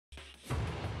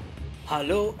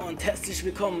Hallo und herzlich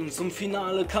willkommen zum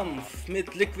finale Kampf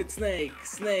mit Liquid Snake,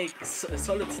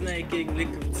 Solid Snake gegen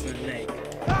Liquid Snake.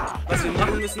 Was wir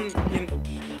machen müssen, ihn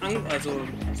also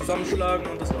zusammenschlagen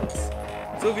und das war's.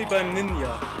 So wie beim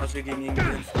Ninja, als wir gegen ihn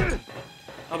gekämpft haben.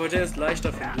 Aber der ist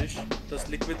leichter, finde ich. Das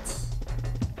Liquid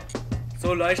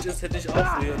so leicht ist, hätte ich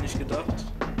auch früher nicht gedacht.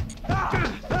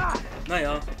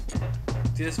 Naja,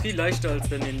 der ist viel leichter als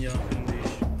der Ninja, finde ich.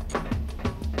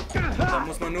 Da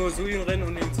muss man nur so ihn rennen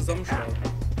und ihn zusammenschlagen.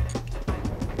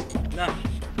 Na.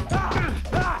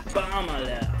 Bam,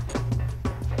 Alter.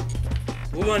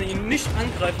 Wo man ihn nicht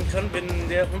angreifen kann, wenn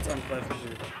der uns angreifen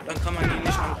will. Dann kann man ihn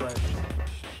nicht angreifen.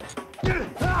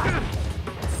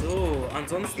 So,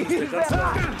 ansonsten ist der ganz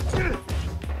leicht.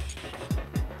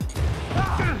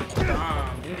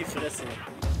 Bam, in die Fresse.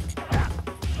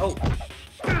 Oh.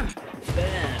 Bam.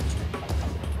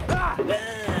 Bam.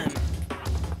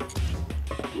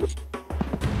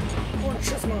 Und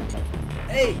tschüss, Mann.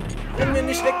 Ey, renn mir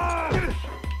nicht weg.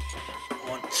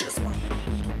 Und tschüss, Mann.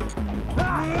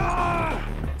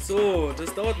 So,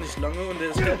 das dauert nicht lange und er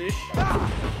ist fertig.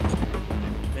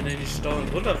 Wenn er nicht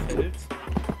dauernd runterfällt.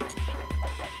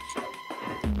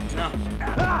 Na.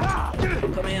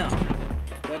 Komm her.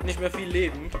 Er hat nicht mehr viel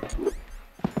Leben.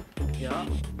 Ja.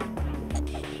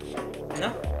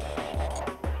 Na.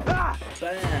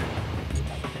 Bam.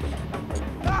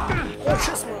 Oh,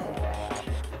 tschüss, Mann.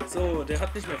 So, der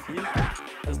hat nicht mehr viel.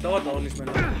 Das dauert auch nicht mehr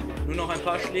lange. Nur noch ein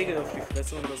paar Schläge auf die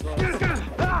Fresse und das war's.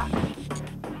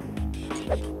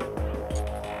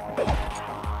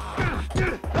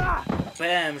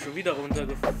 Bam, schon wieder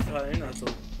runtergefallen, also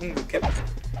umgekippt.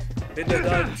 Wenn der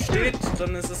da steht,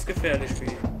 dann ist es gefährlich für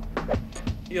ihn.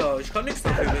 Ja, ich kann nichts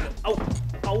dafür. Au!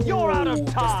 Au!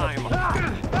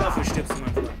 Dafür stirbst du,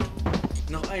 mein Freund.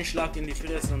 Noch ein Schlag in die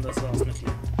Fresse und das war's mit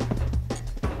dir.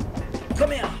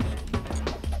 Komm her!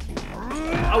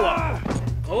 Aua!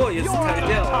 Oh, jetzt teilt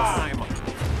der aus.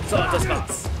 So, das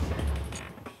war's.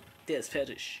 Der ist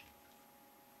fertig.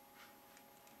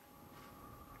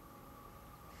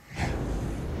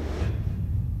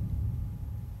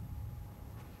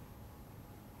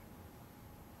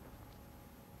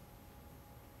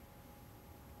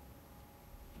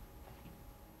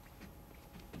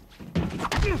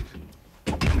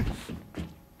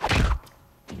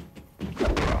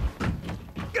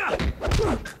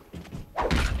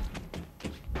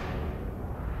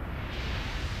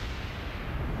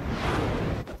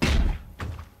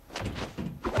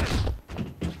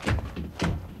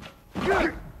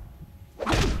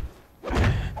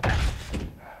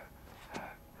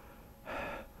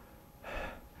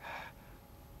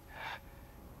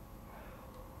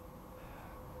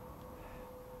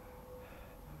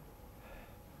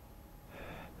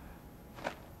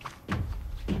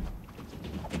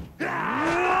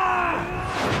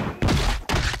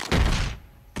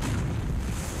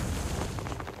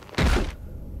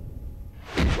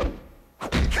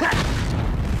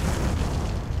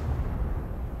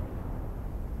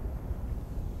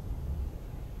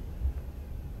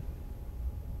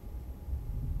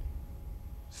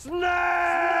 Snake!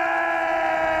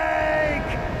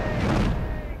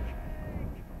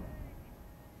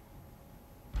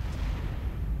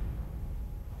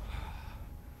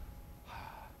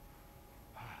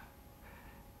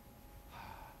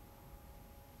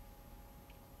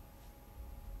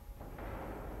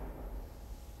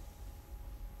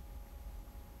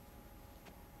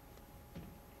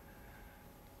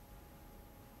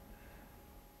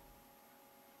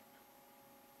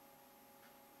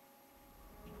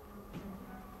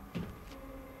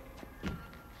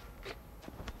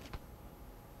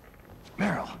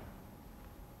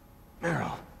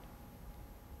 Meryl.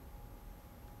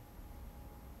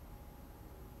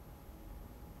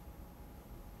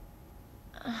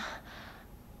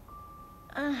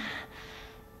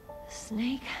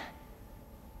 Snake?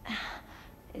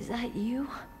 Is that you?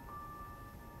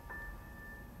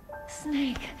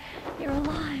 Snake, you're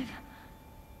alive.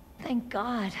 Thank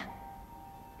God.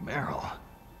 Meryl,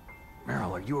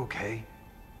 are you okay?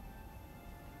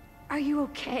 Are you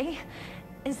okay?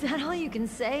 Is that all you can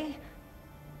say?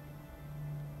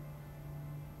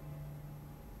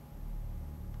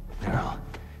 Meryl,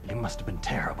 you must have been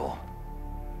terrible.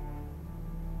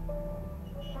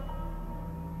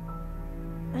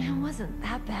 It wasn't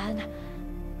that bad.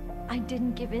 I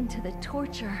didn't give in to the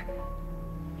torture.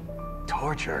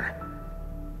 Torture?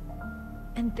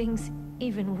 And things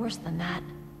even worse than that.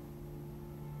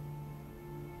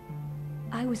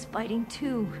 I was fighting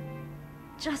too.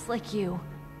 Just like you.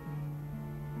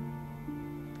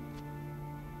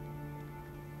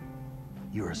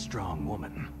 You're a strong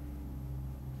woman.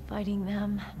 Fighting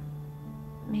them.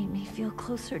 made me feel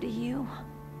closer to you.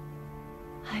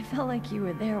 I felt like you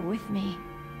were there with me.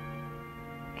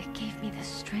 It gave me the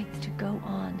strength to go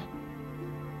on.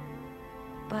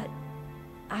 But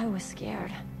I was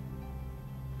scared.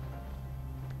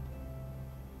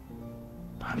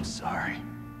 I'm sorry.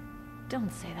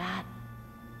 Don't say that.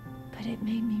 But it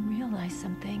made me realize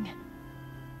something.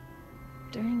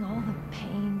 During all the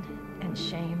pain and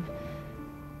shame,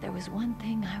 there was one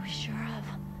thing I was sure of.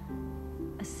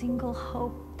 A single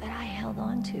hope that I held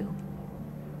on to.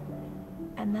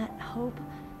 And that hope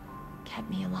kept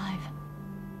me alive.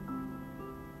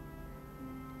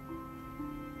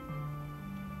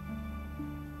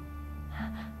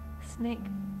 Snake,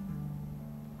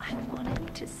 I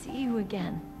wanted to see you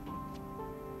again.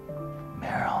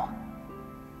 Meryl.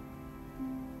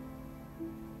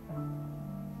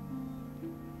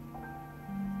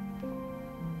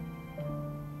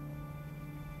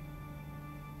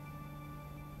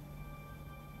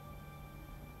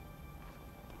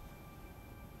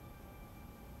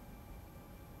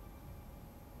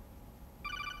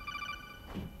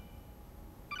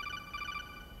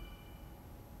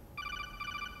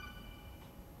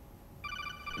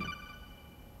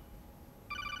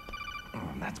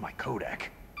 That's my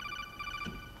Kodak.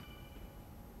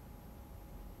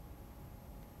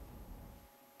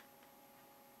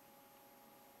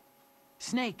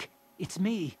 Snake, it's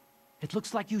me. It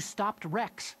looks like you stopped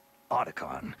Rex.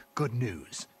 Otacon, good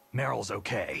news. Meryl's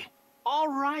okay. All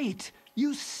right,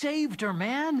 you saved her,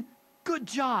 man. Good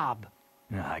job.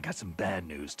 I got some bad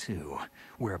news, too.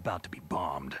 We're about to be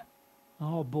bombed.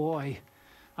 Oh boy,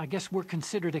 I guess we're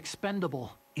considered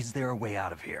expendable. Is there a way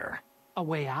out of here? A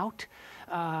way out?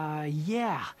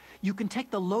 Yeah. You can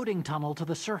take the loading tunnel to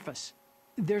the surface.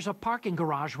 There's a parking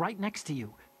garage right next to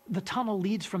you. The tunnel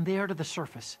leads from there to the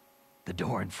surface. The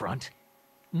door in front?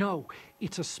 No,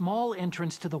 it's a small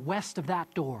entrance to the west of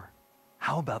that door.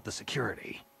 How about the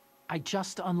security? I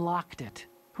just unlocked it.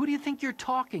 Who do you think you're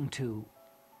talking to?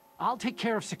 I'll take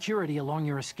care of security along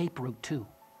your escape route, too.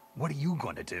 What are you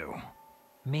going to do?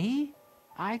 Me?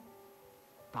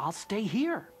 I'll stay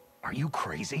here. Are you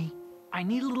crazy? I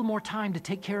need a little more time to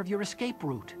take care of your escape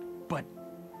route. But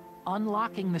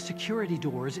unlocking the security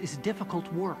doors is difficult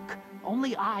work.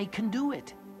 Only I can do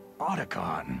it.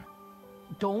 Otacon.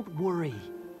 Don't worry.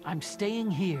 I'm staying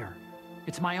here.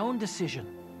 It's my own decision.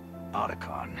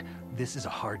 Otacon, this is a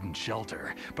hardened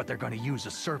shelter, but they're going to use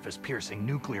a surface-piercing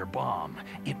nuclear bomb.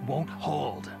 It won't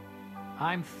hold.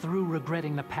 I'm through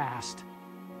regretting the past.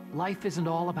 Life isn't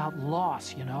all about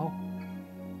loss, you know?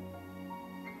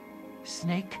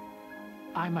 Snake,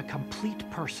 I'm a complete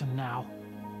person now.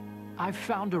 I've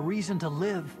found a reason to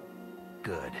live.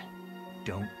 Good.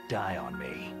 Don't die on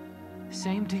me.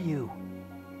 Same to you.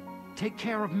 Take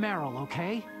care of Meryl,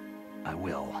 okay? I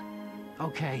will.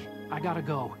 Okay, I gotta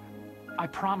go. I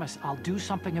promise I'll do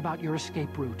something about your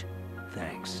escape route.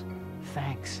 Thanks.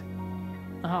 Thanks.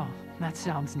 Oh, that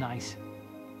sounds nice.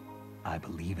 I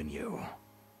believe in you.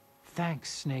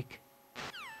 Thanks, Snake.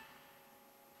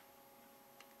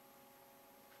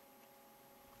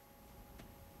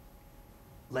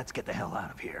 Let's get the hell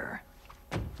out of here.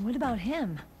 What about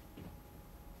him?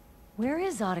 Where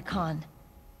is Otacon?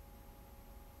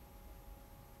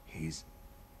 He's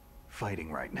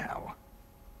fighting right now.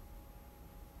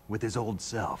 With his old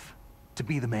self. To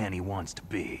be the man he wants to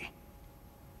be.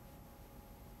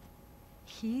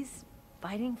 He's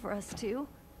fighting for us too?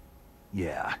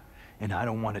 Yeah, and I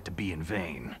don't want it to be in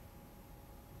vain.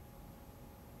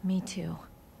 Me too.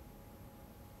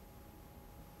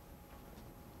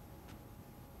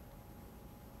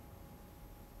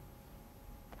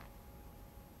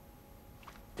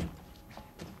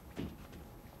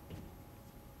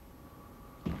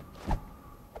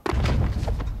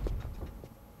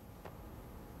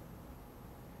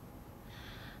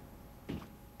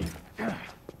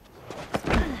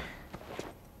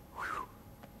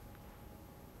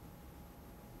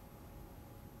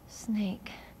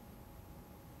 Snake.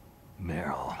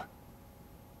 Meryl.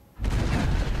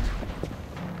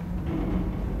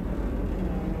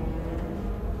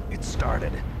 It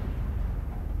started.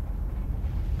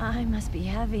 I must be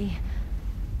heavy.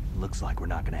 Looks like we're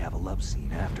not gonna have a love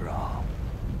scene after all.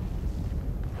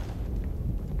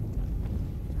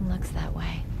 Looks that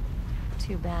way.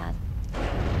 Too bad.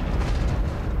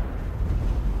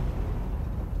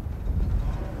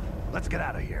 Let's get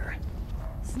out of here.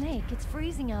 Snake, it's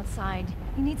freezing outside.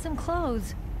 You need some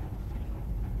clothes.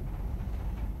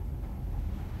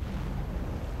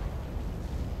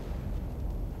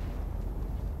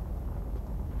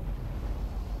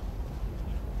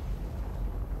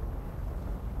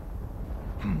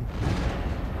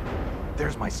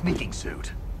 There's my sneaking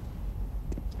suit.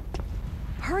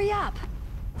 Hurry up!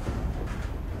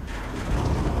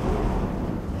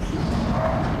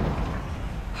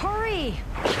 Hurry!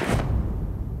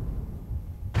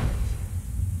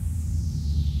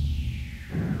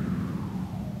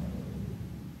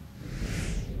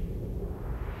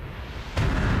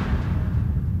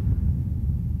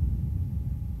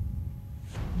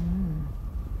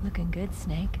 Looking good,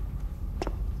 Snake.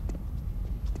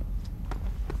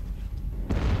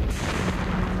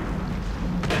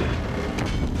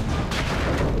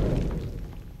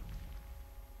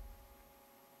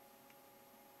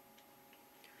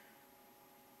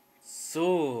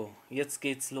 So, jetzt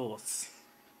geht's los.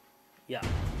 Ja,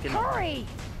 genau. Hurry!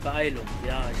 Beeilung.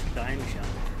 Ja, ich beeile mich ja.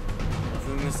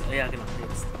 Dafür müssen... Ja, genau,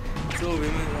 jetzt. So, wir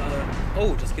müssen...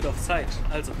 oh, das geht auf Zeit.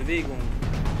 Also, Bewegung.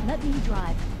 Let me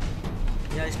drive.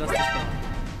 Ja, ich lasse dich fahren.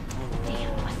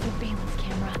 Damn, my surveillance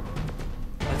camera.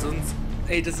 Weil sonst...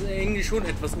 Ey, das ist irgendwie schon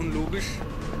etwas unlogisch.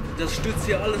 Das stürzt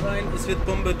hier alles ein, es wird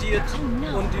bombardiert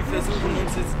und die versuchen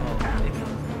uns jetzt auch. Egal.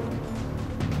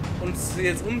 Uns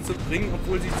jetzt umzubringen,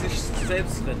 obwohl sie sich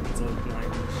selbst retten sollten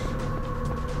eigentlich.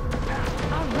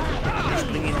 Ich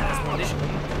bringe ihn erstmal nicht um.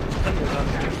 Ich kann nur gar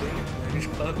nicht umbringen, weil ich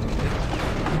gerade nicht bin.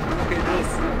 Okay,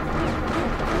 los.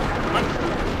 Mann!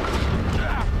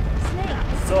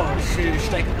 So, ich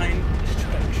steig ein. Ich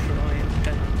steig schon ein.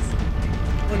 Keine Angst.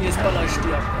 Und jetzt baller ich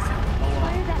dir ab. Aua.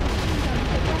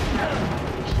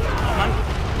 Oh Mann!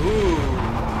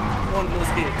 Und los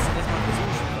geht's. Erstmal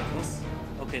versuchen schon mal was.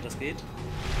 Okay, das geht.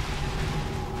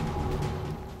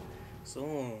 So. Jetzt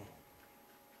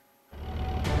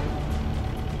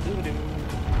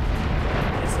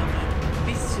haben wir ein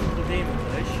bisschen Probleme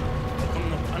gleich. Da kommen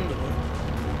noch andere.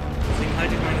 Deswegen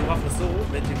halte ich meine Waffe so.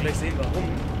 Werdet ihr gleich sehen, warum.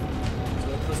 So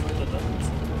etwas weiter da ist.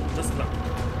 Das ist klar.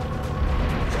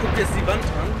 Ich gucke jetzt die Wand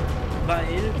an,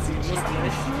 weil sie muss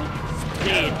gleich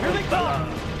drehen. Und ballern.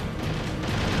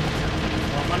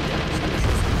 Oh Mann, der hat mich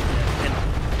angeschossen.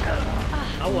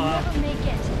 Aua.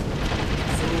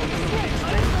 So, nur noch den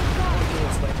einen. Und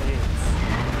los, weiter geht's.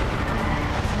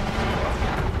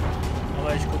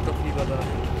 Aber ich guck doch lieber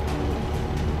dahin.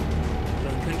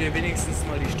 Dann könnt ihr wenigstens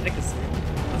mal die Strecke sehen.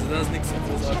 Also da ist nichts so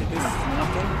Großartiges.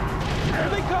 Achtung.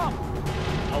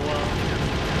 Aua.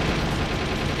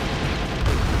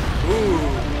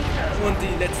 Und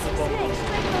die letzte Bombe.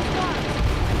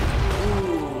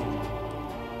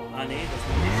 Ah nee, das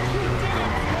will ich nicht.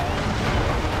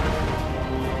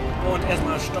 Und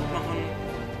erstmal Stopp machen.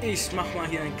 Ich mach mal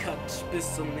hier einen Cut.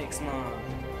 Bis zum nächsten Mal.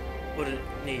 Oder,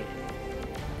 nee.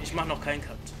 Ich mach noch keinen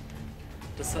Cut.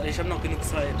 Ich habe noch genug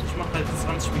Zeit. Ich mache halt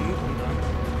 20 Minuten dann.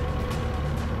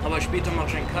 Aber später mache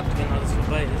ich einen Cut, wenn alles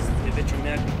vorbei ist. Ihr werdet schon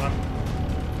merken, wann.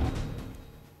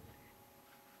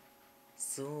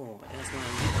 So, erstmal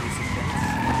ein Lieblingssequenz.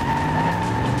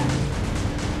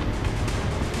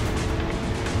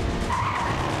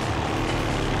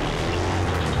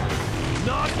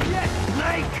 Not yet,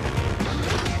 Snake!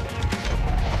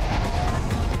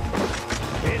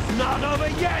 It's not over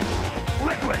yet!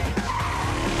 Liquid!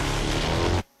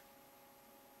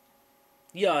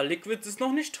 Ja, Liquid ist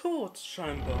noch nicht tot,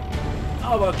 scheinbar.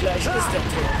 Aber gleich ist er tot,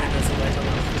 wenn er so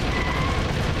weitermacht.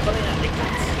 Komm her,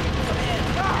 Liquid! Komm her!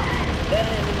 Bam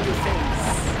in your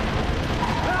face!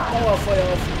 Dauerfeuer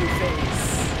auf your face!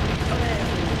 Komm her!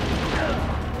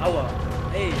 Aua!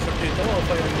 Ey, ich hab dir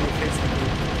Dauerfeuer in your face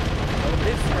gegeben. Warum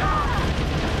lebst du?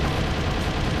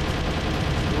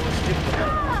 So, stirbt er.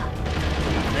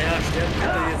 Naja, sterben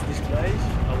wird er jetzt nicht gleich.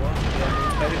 Aua, wir haben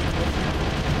uns beide getroffen.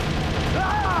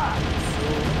 So,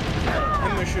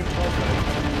 immer schön drauf.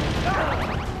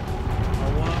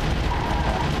 Aua.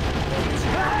 Da muss ich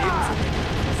überleben zu nehmen.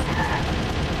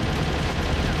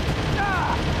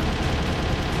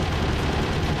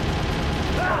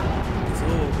 So,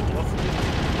 getroffen.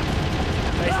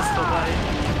 Gleich ist vorbei.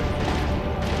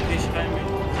 Ich heil mich.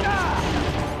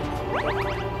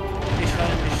 Ich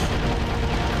heil mich.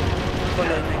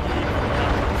 Voller Energie. Ja,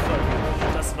 voll.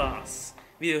 Das war's.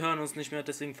 Wir hören uns nicht mehr,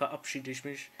 deswegen verabschiede ich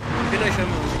mich. Vielleicht hören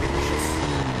wir uns später. Tschüss.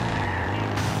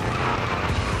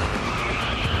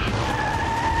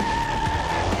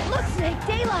 Look, Snake,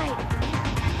 daylight!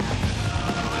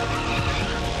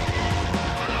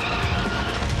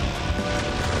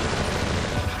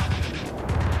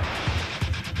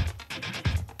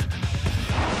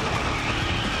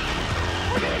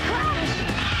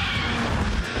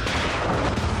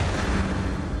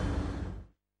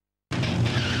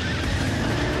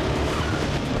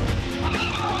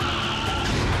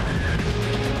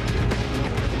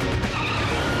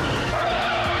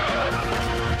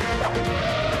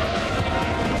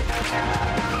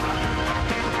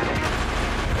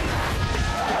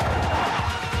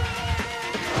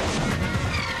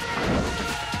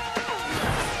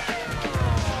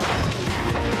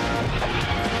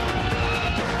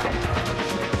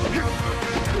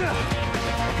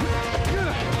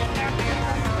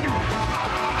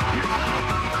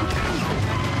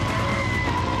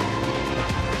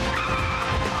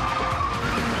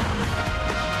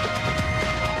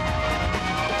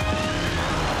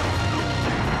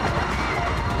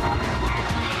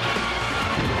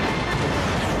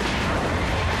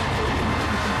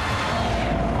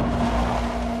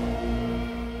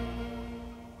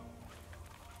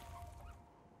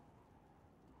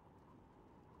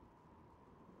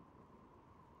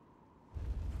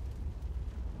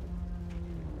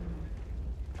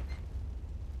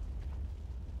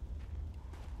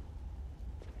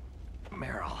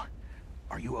 Meryl,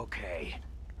 are you okay?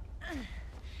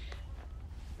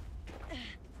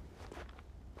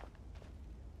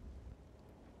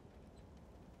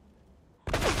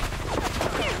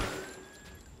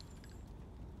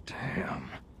 Damn.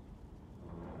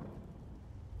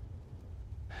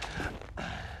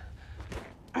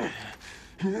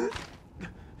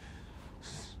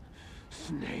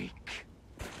 Snake.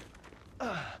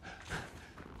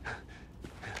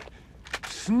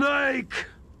 Snake!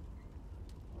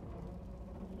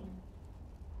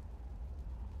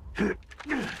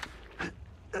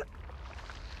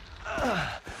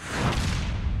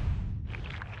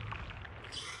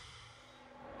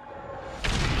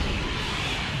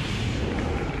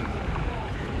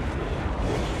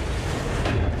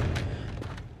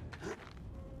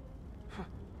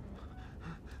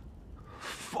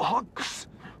 Fox?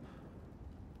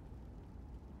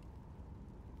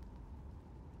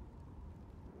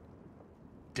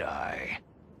 Die.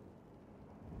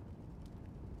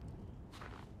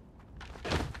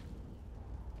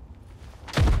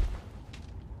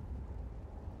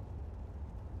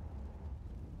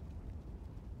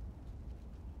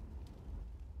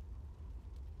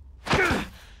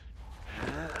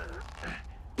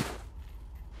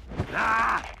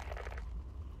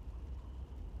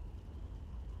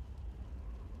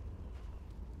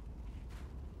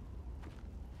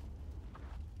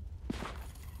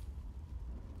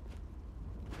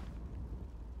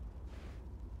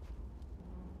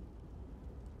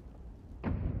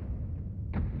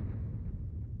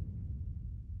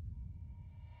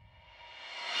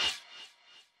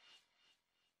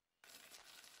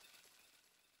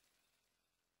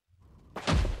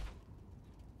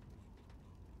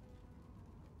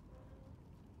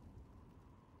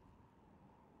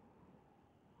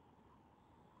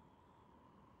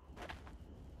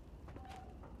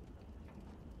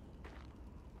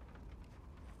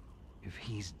 If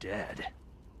he's dead,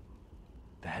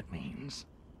 that means...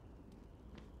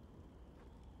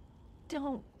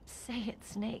 Don't say it,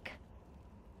 Snake.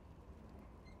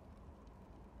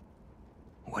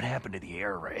 What happened to the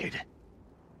air raid?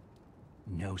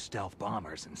 No stealth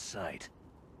bombers in sight.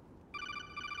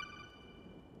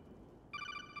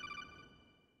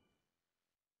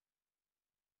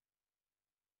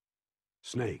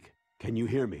 Snake, can you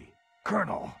hear me?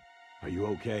 Colonel! Are you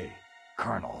okay?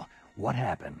 Colonel, what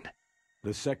happened?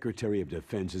 The Secretary of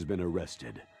Defense has been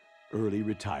arrested. Early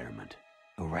retirement.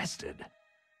 Arrested?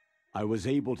 I was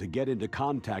able to get into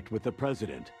contact with the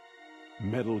President.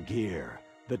 Metal Gear,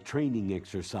 the training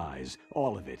exercise,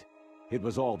 all of it. It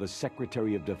was all the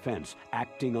Secretary of Defense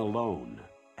acting alone.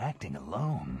 Acting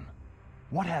alone?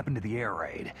 What happened to the air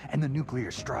raid and the nuclear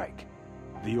strike?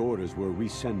 The orders were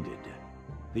rescinded.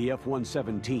 The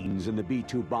F-117s and the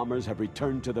B-2 bombers have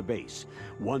returned to the base.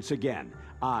 Once again,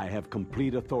 I have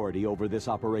complete authority over this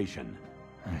operation.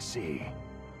 I see.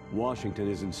 Washington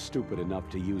isn't stupid enough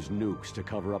to use nukes to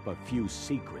cover up a few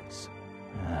secrets.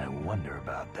 I wonder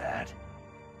about that.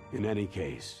 In any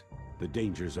case, the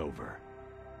danger's over.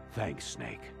 Thanks,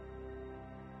 Snake.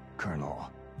 Colonel,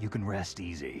 you can rest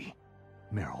easy.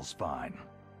 Meryl's fine.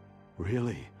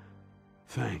 Really?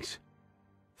 Thanks.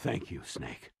 Thank you,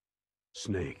 Snake.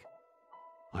 Snake,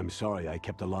 I'm sorry I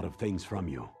kept a lot of things from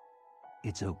you.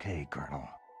 It's okay, Colonel.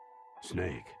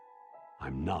 Snake,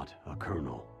 I'm not a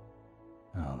colonel.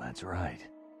 Oh, that's right.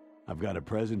 I've got a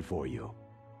present for you.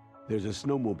 There's a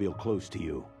snowmobile close to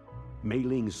you. Mei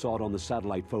Ling saw it on the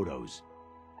satellite photos.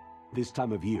 This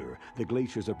time of year, the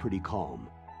glaciers are pretty calm.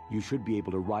 You should be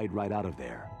able to ride right out of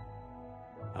there.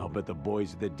 I'll bet the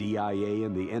boys at the DIA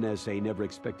and the NSA never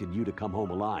expected you to come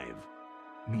home alive.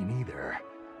 Me neither.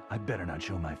 I'd better not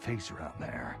show my face around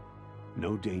there.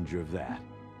 No danger of that.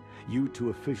 You two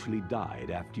officially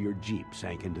died after your Jeep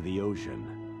sank into the ocean.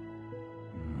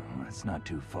 That's not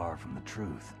too far from the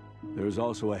truth. There's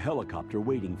also a helicopter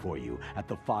waiting for you at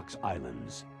the Fox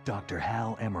Islands. Dr.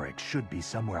 Hal Emmerich should be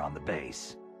somewhere on the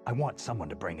base. I want someone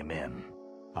to bring him in.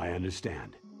 I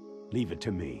understand. Leave it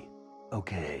to me.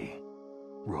 Okay.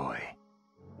 Roy.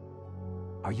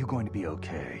 Are you going to be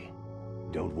okay?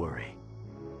 Don't worry.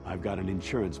 I've got an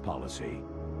insurance policy.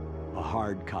 A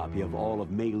hard copy of all of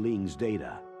Mei Ling's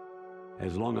data.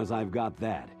 As long as I've got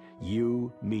that,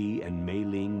 you, me, and Mei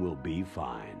Ling will be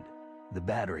fine. The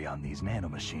battery on these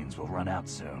nanomachines will run out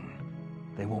soon.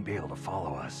 They won't be able to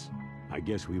follow us. I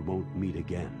guess we won't meet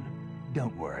again.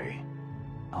 Don't worry.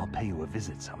 I'll pay you a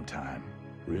visit sometime.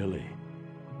 Really?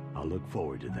 I'll look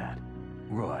forward to that.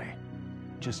 Roy,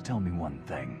 just tell me one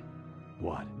thing.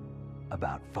 What?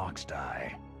 About Fox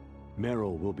Die.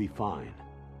 Meryl will be fine.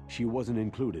 She wasn't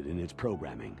included in its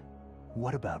programming.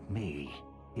 What about me?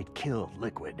 It killed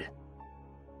Liquid.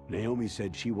 Naomi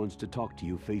said she wants to talk to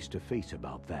you face to face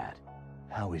about that.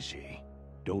 How is she?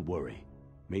 Don't worry.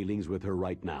 Mei Ling's with her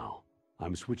right now.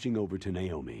 I'm switching over to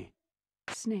Naomi.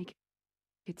 Snake,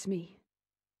 it's me.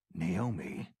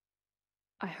 Naomi?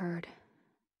 I heard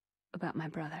about my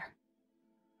brother.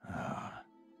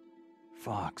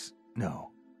 Fox,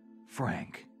 no,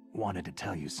 Frank wanted to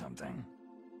tell you something.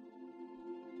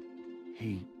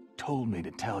 He told me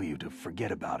to tell you to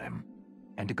forget about him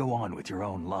and to go on with your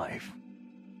own life.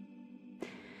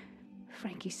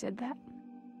 Frankie said that?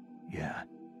 Yeah.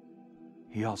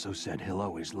 He also said he'll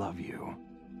always love you.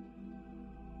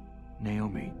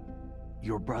 Naomi,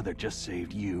 your brother just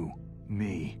saved you,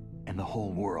 me, and the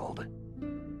whole world.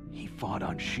 He fought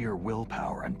on sheer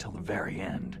willpower until the very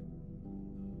end.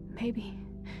 Maybe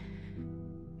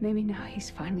now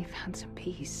he's finally found some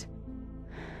peace.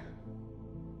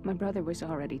 My brother was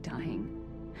already dying.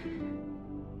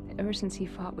 Ever since he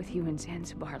fought with you in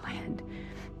Zanzibar land,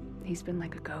 he's been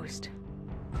like a ghost.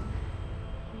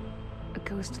 A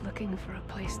ghost looking for a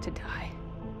place to die.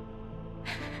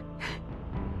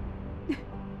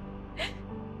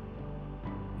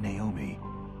 Naomi,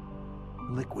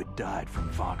 Liquid died from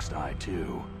Fox's Eye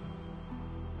too.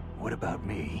 What about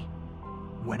me?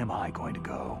 When am I going to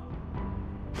go?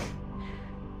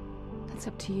 That's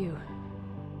up to you.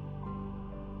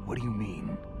 What do you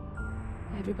mean?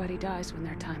 Everybody dies when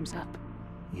their time's up.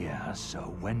 Yeah,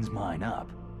 so when's mine up?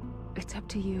 It's up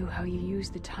to you how you use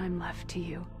the time left to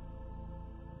you.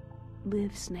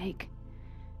 Live, Snake.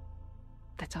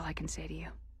 That's all I can say to you.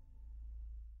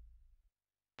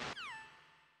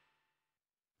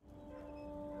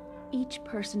 Each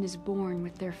person is born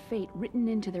with their fate written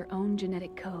into their own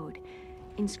genetic code,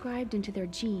 inscribed into their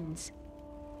genes.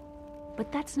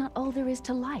 But that's not all there is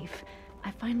to life.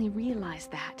 I finally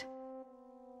realized that.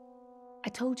 I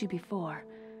told you before,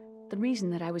 the reason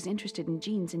that I was interested in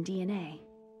genes and DNA.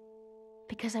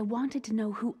 Because I wanted to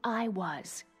know who I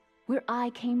was, where I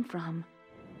came from.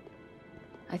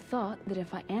 I thought that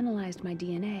if I analyzed my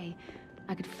DNA,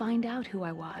 I could find out who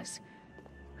I was,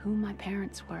 who my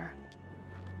parents were.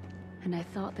 And I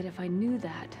thought that if I knew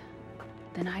that,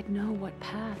 then I'd know what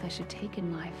path I should take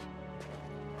in life.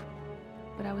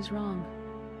 But I was wrong.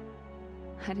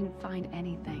 I didn't find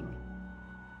anything.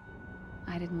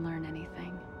 I didn't learn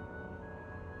anything.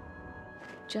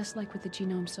 Just like with the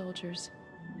genome soldiers,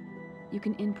 you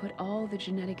can input all the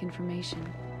genetic information,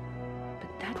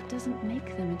 but that doesn't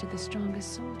make them into the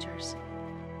strongest soldiers.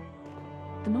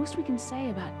 The most we can say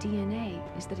about DNA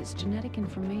is that its genetic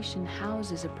information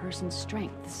houses a person's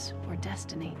strengths or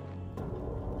destiny.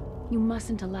 You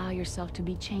mustn't allow yourself to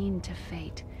be chained to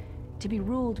fate, to be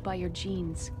ruled by your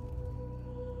genes.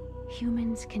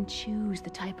 Humans can choose the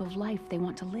type of life they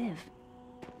want to live.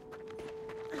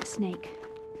 Snake,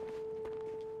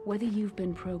 whether you've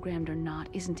been programmed or not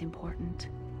isn't important.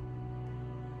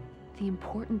 The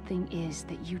important thing is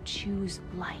that you choose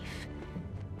life.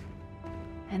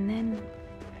 And then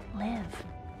live.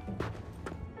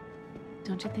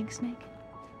 Don't you think, Snake?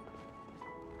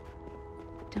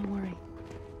 Don't worry.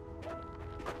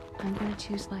 I'm gonna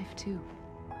choose life too.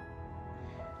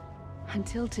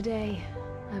 Until today,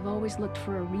 I've always looked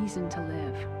for a reason to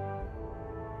live.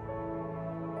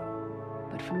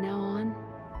 But from now on,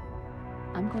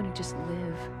 I'm going to just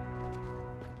live.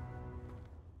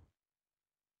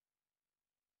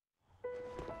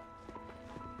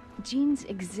 Genes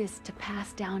exist to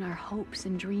pass down our hopes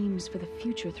and dreams for the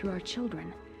future through our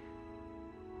children.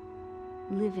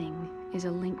 Living is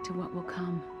a link to what will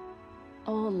come.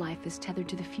 All life is tethered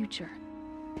to the future.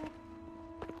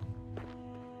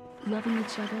 Loving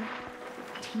each other,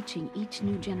 teaching each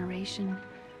new generation,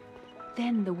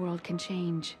 then the world can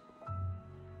change.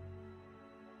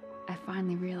 I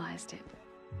finally realized it.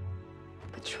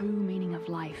 The true meaning of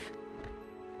life.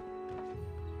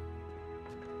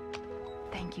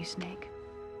 Thank you, Snake.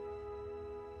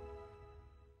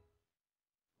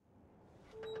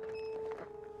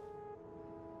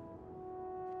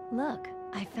 Look,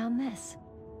 I found this.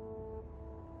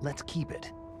 Let's keep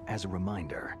it as a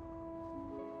reminder.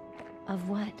 Of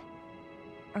what?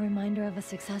 A reminder of a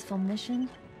successful mission?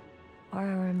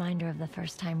 Or a reminder of the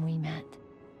first time we met?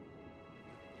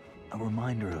 A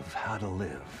reminder of how to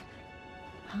live.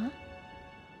 Huh?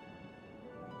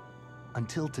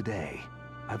 Until today,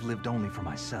 I've lived only for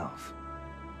myself.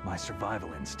 My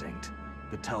survival instinct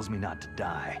that tells me not to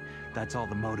die. That's all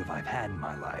the motive I've had in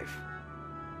my life.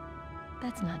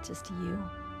 That's not just you.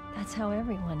 That's how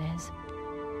everyone is.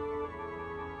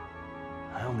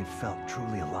 I only felt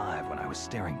truly alive when I was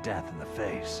staring death in the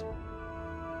face.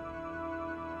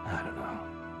 I don't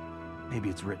know. Maybe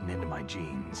it's written into my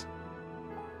genes.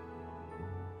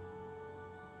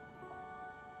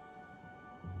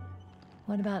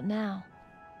 What about now?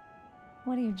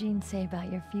 What do your genes say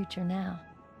about your future now?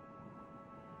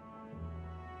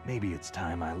 Maybe it's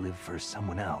time I live for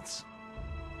someone else.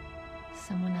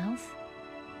 Someone else?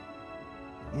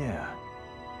 Yeah.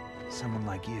 Someone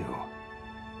like you.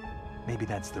 Maybe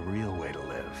that's the real way to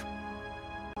live.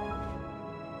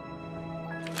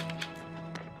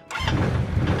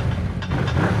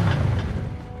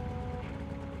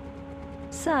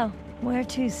 So, where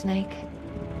to, Snake?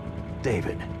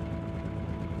 David.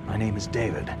 My name is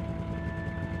David.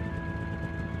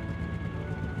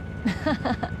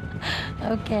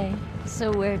 Okay,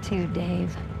 so where to,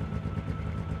 Dave?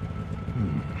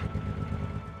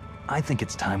 I think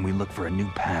it's time we look for a new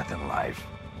path in life.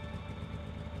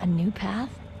 A new path?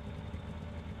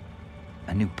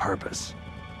 A new purpose.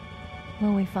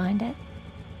 Will we find it?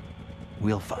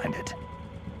 We'll find it.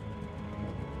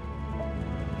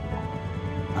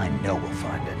 I know we'll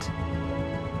find it.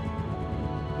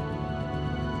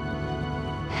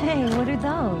 Hey, what are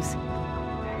those?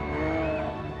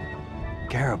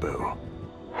 Caribou.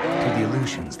 To the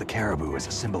Aleutians, the caribou is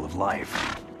a symbol of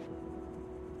life.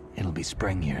 It'll be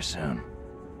spring here soon.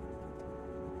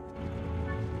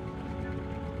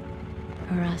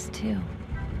 For us, too.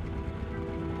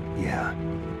 Yeah.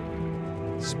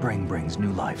 Spring brings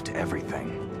new life to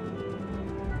everything.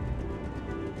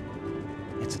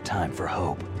 It's a time for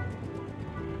hope.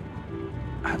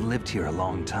 I've lived here a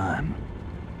long time,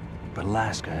 but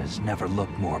Alaska has never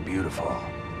looked more beautiful.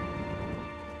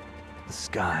 The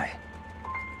sky,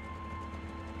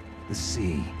 the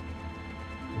sea,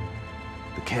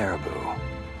 the caribou,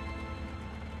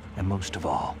 and most of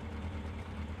all,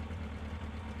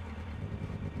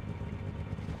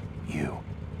 you.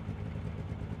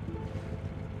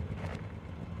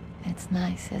 It's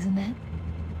nice, isn't it?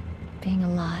 Being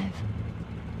alive.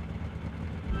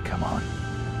 Come on,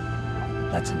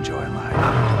 let's enjoy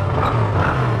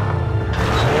life.